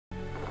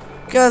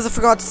Guys, I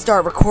forgot to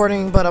start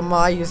recording, but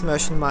I used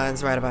motion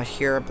mines right about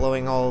here,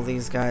 blowing all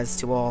these guys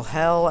to all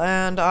hell,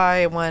 and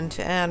I went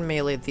and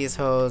meleeed these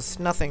hoes.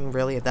 Nothing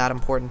really that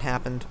important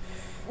happened.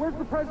 Where's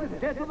the president?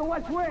 Get to the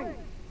West Wing!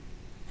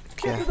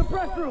 Okay. Get to the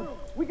press room!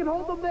 We can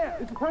hold them there!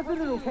 Is the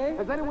president okay?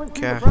 Has anyone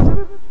seen the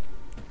president?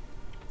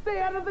 Stay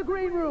out of the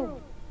green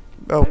room!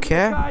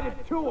 Okay. Guided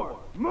tour!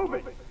 Move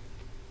it!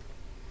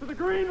 To the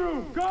green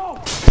room!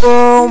 Go!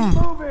 Boom!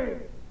 Keep moving!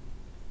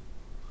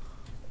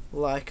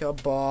 Like a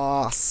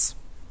boss.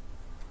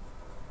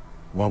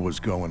 What was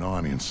going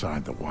on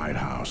inside the White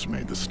House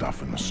made the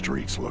stuff in the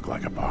streets look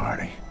like a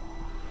party.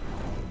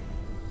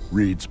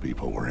 Reed's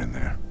people were in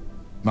there,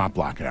 not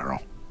Black Arrow.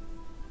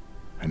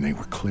 And they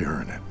were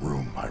clearing it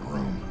room by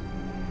room.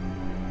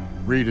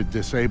 Reed had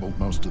disabled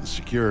most of the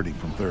security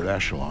from Third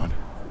Echelon.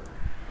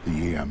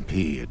 The EMP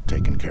had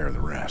taken care of the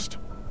rest.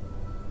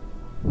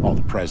 All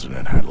the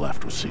President had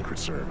left was Secret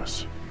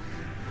Service.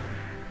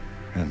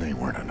 And they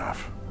weren't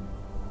enough.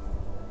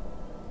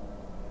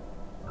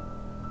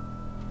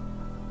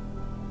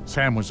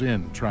 Sam was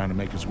in, trying to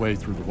make his way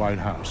through the White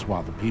House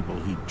while the people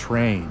he'd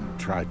trained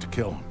tried to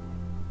kill him.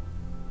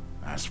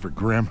 As for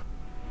Grim,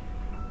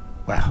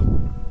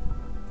 well,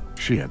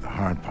 she had the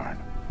hard part.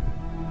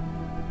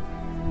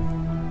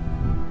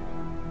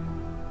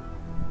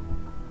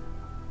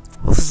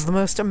 Well, this is the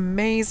most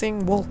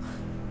amazing, well,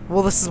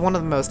 this is one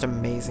of the most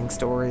amazing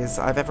stories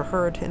I've ever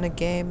heard in a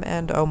game,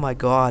 and oh my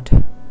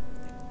god.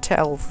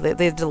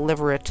 They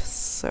deliver it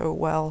so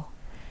well.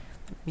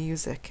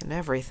 Music and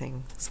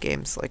everything. This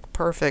game's like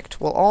perfect.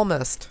 Well,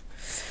 almost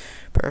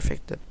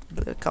perfect.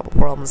 A couple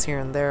problems here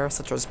and there,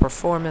 such as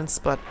performance,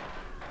 but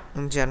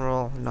in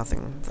general,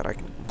 nothing that I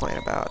can complain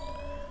about.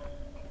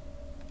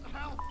 What the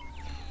hell?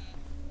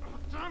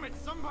 Damn it,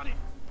 somebody!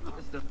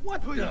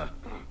 What the?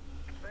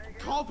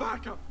 Call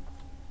backup!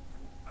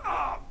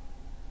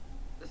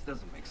 This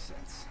doesn't make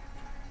sense.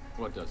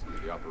 What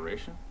doesn't? The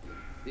operation?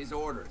 These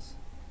orders.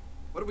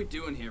 What are we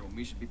doing here when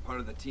we should be part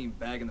of the team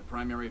bagging the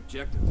primary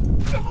objective?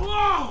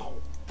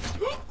 Whoa!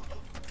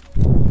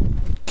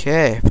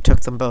 Okay,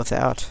 took them both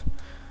out.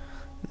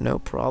 No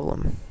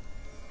problem.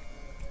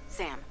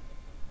 Sam,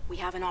 we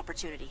have an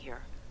opportunity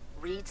here.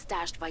 Reed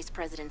stashed Vice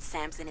President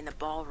Sampson in the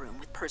ballroom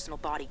with personal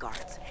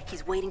bodyguards.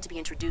 He's waiting to be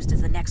introduced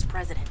as the next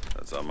president.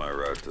 That's on my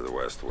route to the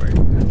West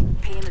Wing.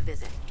 Pay him a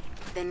visit.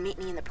 Then meet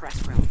me in the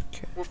press room.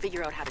 Okay. We'll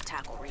figure out how to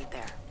tackle Reed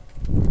there.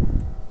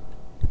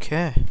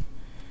 Okay.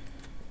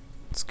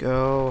 Let's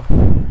go.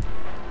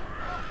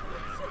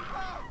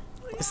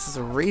 This is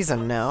a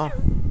reason now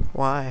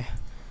why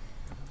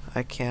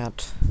I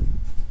can't.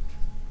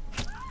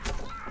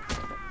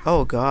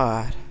 Oh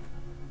god.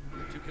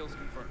 2 kills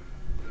confirmed.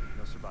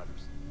 No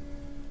survivors.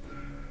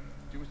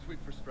 Do a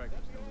sweep for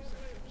strikers. No loose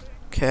ends.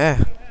 Okay.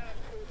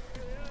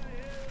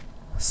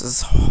 This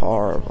is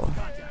horrible.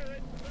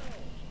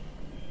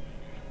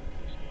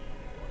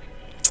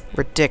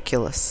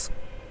 Ridiculous.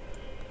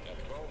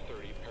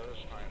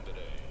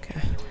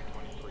 Okay.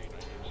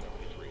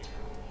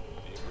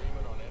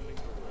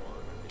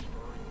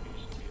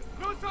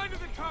 No sign of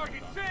the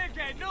target! Say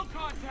again, no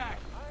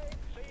contact!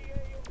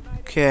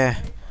 Okay.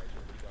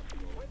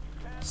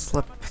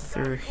 Slip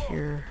through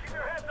here. Keep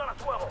your hands on a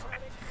swivel!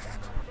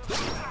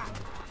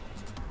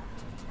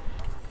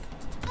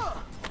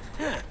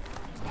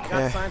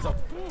 Okay.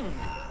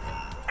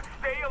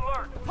 Stay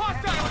alert!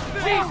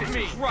 Hostile!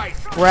 Jesus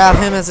Christ! Grab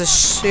him as a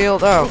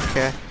shield. Oh,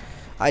 okay.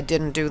 I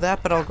didn't do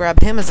that, but I'll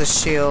grab him as a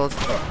shield.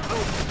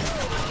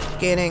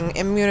 Gaining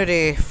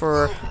immunity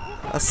for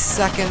a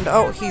second.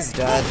 Oh, he's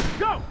dead.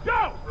 Go!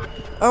 Go!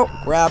 Oh,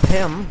 grab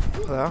him,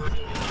 though.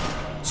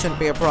 Shouldn't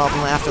be a problem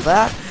after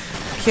that.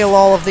 Kill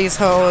all of these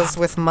hoes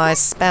with my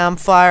spam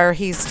fire.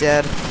 He's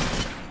dead.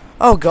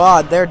 Oh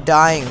god, they're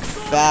dying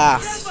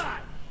fast.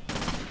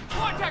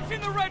 Contacts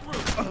in the red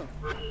room!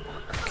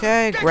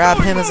 Okay, grab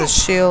him as a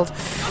shield.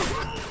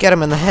 Get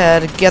him in the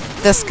head. Get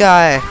this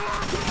guy.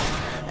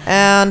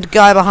 And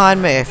guy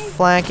behind me.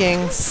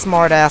 Flanking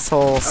smart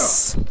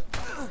assholes.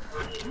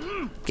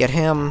 Get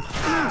him.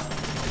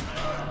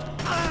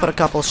 Put a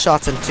couple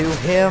shots into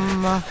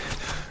him.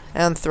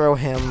 And throw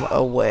him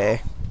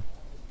away.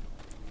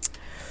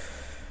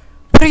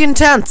 Pretty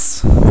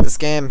intense, this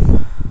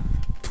game.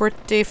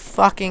 Pretty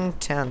fucking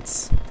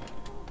tense.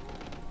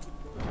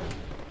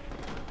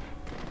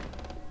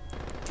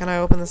 Can I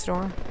open this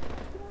door?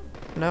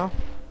 No?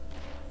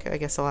 Okay, I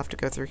guess I'll have to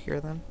go through here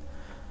then.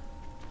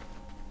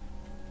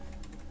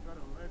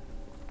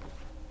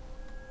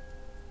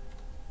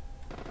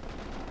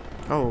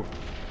 Oh,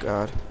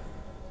 God.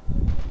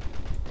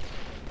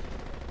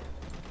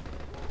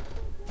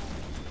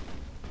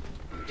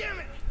 Damn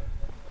it!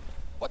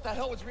 What the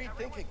hell was Reed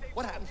thinking?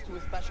 What happens to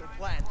his special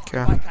plan?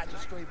 Okay. Why catch a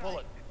stray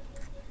bullet?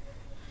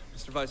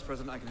 Mr. Vice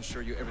President, I can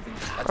assure you everything.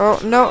 Oh,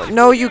 no,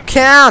 no, you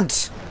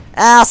can't!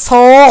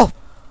 Asshole!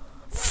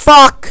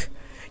 Fuck!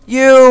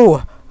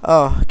 You!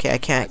 Oh, okay, I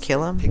can't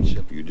kill him.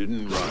 Except you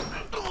didn't run.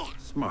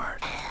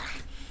 Smart.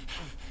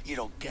 You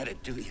don't get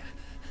it, do you?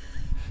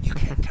 You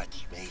can't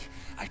touch me.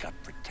 I got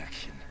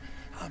protection.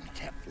 I'm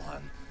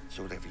Teflon,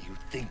 So whatever you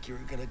think you're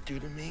gonna do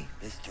to me,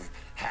 Mr.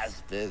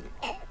 Has-Been,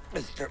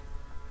 Mr.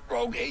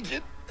 Rogue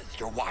Agent,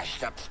 Mr.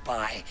 Washed-Up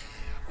Spy,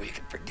 well, you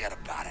can forget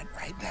about it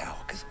right now,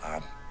 because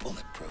I'm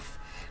bulletproof.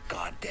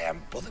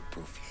 Goddamn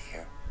bulletproof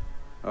here.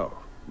 Oh,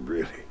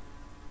 really?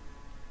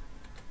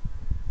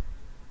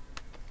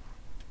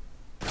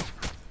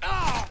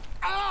 Oh!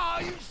 Oh,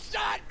 you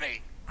shot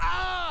me!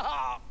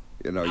 Oh!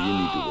 You know, you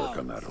need to work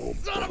on that whole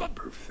Son of a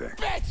bulletproof thing.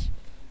 bitch!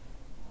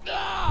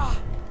 Ah!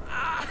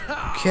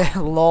 Okay,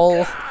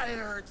 lol. God, it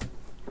hurts.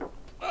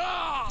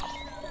 Ah!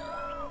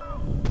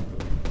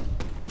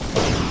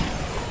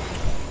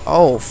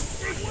 Oh,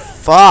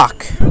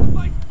 fuck.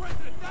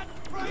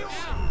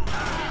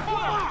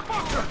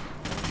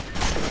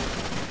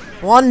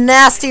 One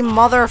nasty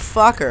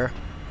motherfucker.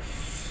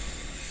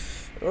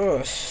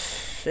 Oh,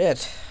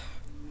 shit.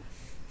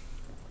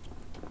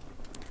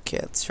 Okay,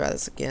 let's try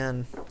this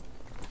again.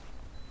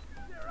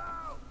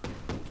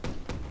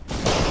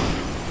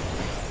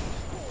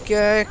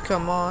 Okay,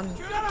 come on.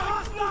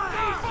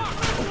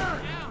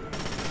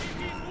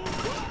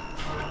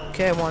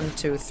 Okay, 1,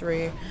 2,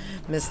 3.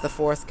 Missed the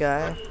fourth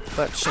guy,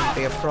 but shouldn't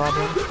be a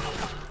problem.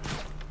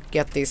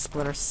 Get these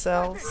splinter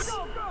cells.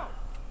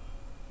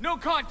 No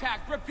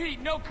contact.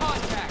 Repeat, no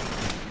contact.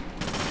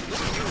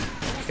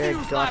 Okay,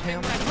 got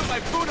him. When I put my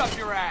foot up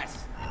your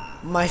ass.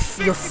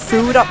 Your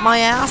food up my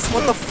ass?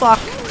 What the fuck?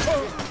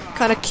 What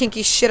kind of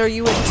kinky shit are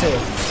you into?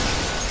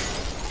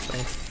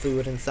 Putting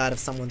food inside of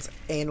someone's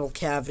anal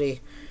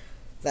cavity.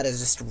 That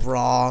is just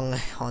wrong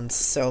on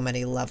so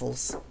many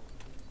levels.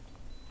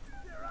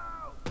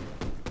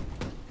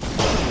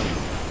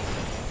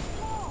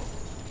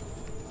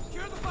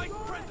 You're the vice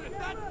president.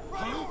 That's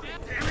right.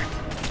 Damn it.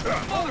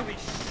 Holy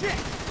shit.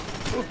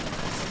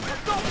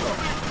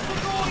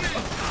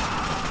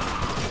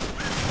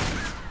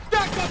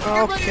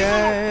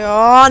 Okay.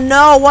 Oh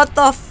no, what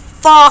the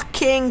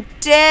fucking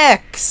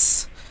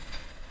dicks?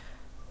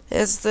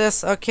 Is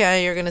this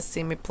okay? You're gonna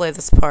see me play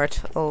this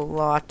part a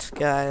lot,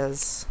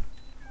 guys.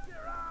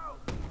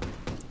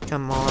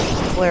 Come on,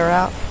 clear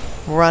out,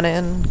 run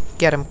in,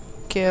 get him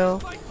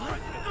killed.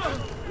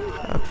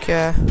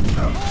 Okay.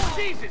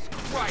 Jesus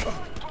Christ.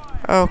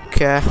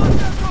 Okay.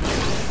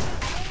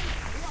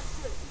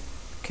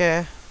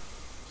 Okay.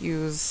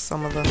 Use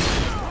some of them.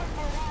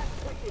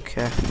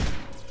 Okay.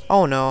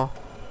 Oh no.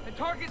 The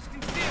target's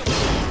concealed.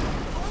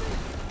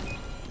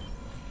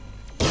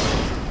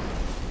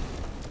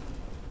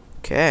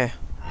 Okay.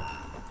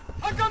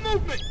 I've got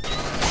movement.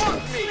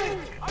 Fuck me.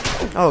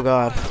 Oh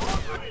god.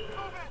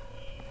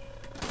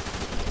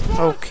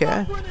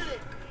 Okay.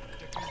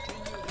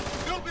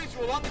 No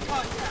visual on the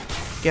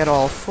contact. Get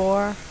all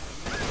 4.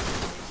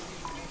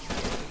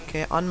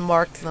 Okay,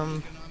 unmark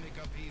them.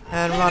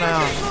 And run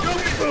out.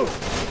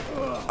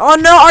 Oh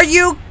no, are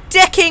you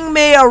dicking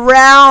me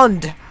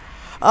around?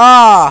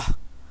 Ah.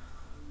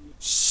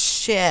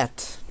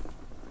 Shit.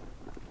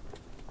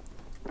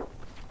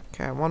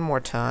 Okay, one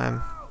more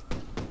time.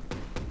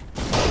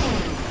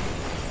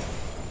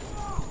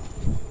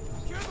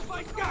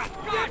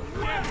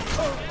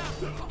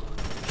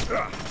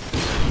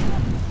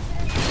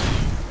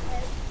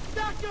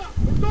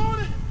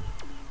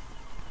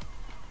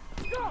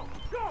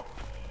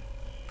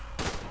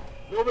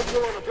 No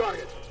visual on the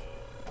target.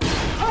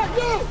 Hey,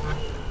 you!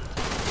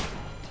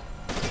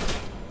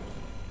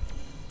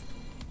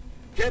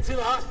 Can't see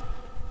the hostage.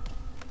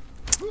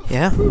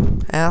 Yeah,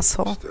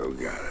 asshole. Still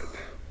got it.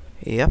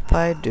 Yep,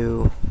 I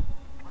do.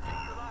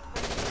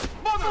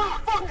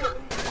 Motherfucker!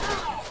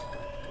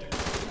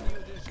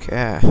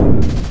 Okay.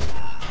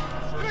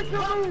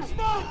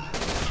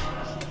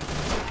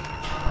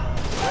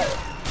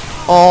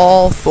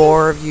 All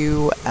 4 of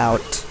you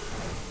out.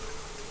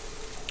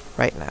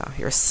 Right now.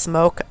 Your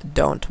smoke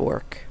don't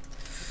work.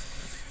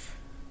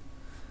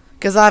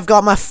 'Cause I've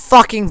got my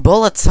fucking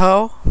bullets,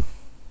 ho!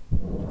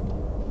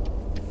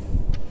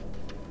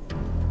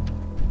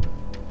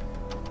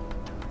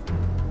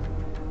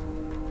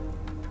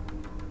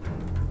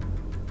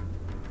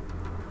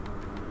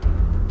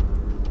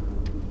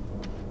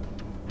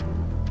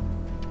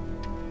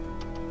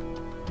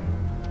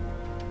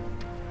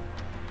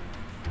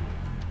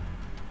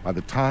 By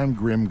the time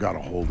Grimm got a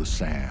hold of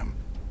Sam,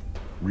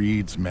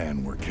 Reed's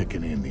men were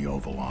kicking in the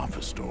Oval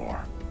Office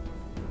door.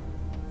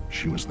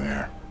 She was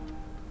there,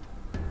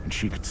 and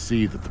she could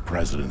see that the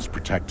president's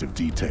protective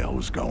detail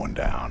was going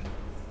down.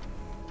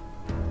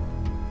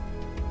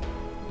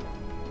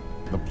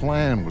 The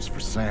plan was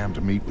for Sam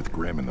to meet with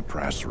Grimm in the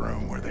press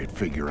room where they'd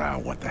figure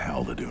out what the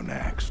hell to do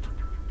next.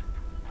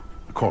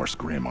 Of course,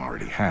 Grimm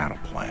already had a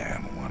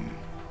plan, one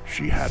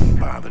she hadn't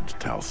bothered to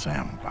tell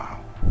Sam about.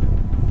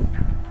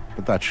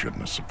 But that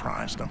shouldn't have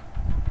surprised him.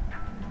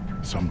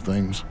 Some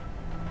things,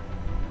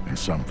 and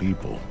some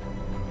people,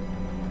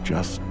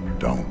 just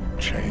don't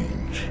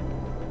change.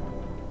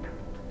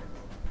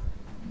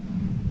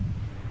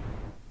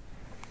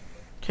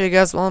 Okay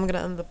guys, well I'm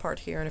gonna end the part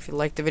here, and if you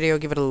liked the video,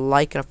 give it a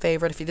like and a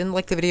favorite. If you didn't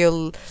like the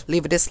video,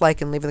 leave a dislike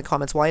and leave in the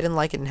comments why you didn't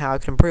like it and how I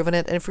can improve on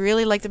it. And if you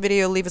really like the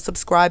video, leave a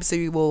subscribe so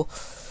you will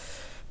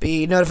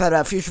be notified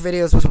about future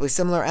videos which will be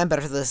similar and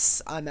better to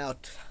this. I'm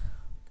out.